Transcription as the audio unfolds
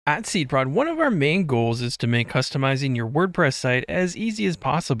At SeedProd, one of our main goals is to make customizing your WordPress site as easy as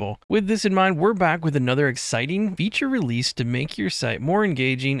possible. With this in mind, we're back with another exciting feature release to make your site more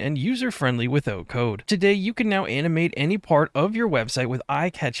engaging and user-friendly without code. Today, you can now animate any part of your website with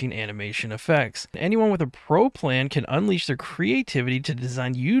eye-catching animation effects. Anyone with a pro plan can unleash their creativity to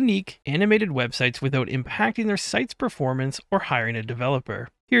design unique animated websites without impacting their site's performance or hiring a developer.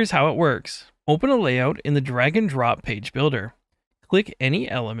 Here's how it works. Open a layout in the drag and drop page builder. Click any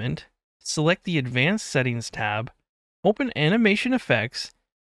element, select the Advanced Settings tab, open Animation Effects,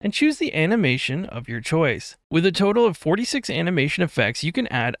 and choose the animation of your choice. With a total of 46 animation effects, you can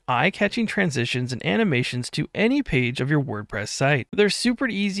add eye-catching transitions and animations to any page of your WordPress site. They're super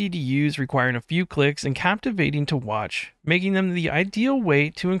easy to use, requiring a few clicks and captivating to watch, making them the ideal way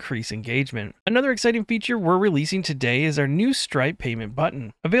to increase engagement. Another exciting feature we're releasing today is our new Stripe payment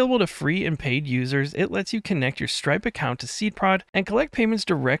button. Available to free and paid users, it lets you connect your Stripe account to SeedProd and collect payments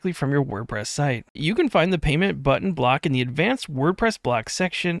directly from your WordPress site. You can find the payment button block in the Advanced WordPress block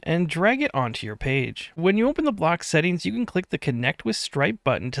section and drag it onto your page. When you open the block settings, you can click the Connect with Stripe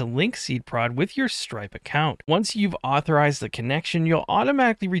button to link SeedProd with your Stripe account. Once you've authorized the connection, you'll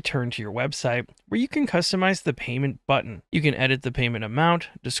automatically return to your website where you can customize the payment button. You can edit the payment amount,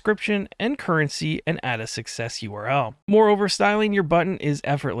 description, and currency and add a success URL. Moreover, styling your button is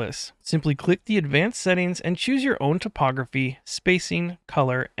effortless. Simply click the advanced settings and choose your own typography, spacing,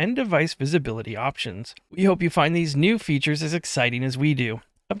 color, and device visibility options. We hope you find these new features as exciting as we do.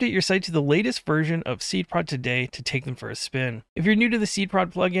 Update your site to the latest version of SeedProd today to take them for a spin. If you're new to the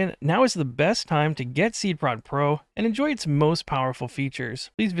SeedProd plugin, now is the best time to get SeedProd Pro and enjoy its most powerful features.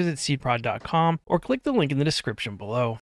 Please visit seedprod.com or click the link in the description below.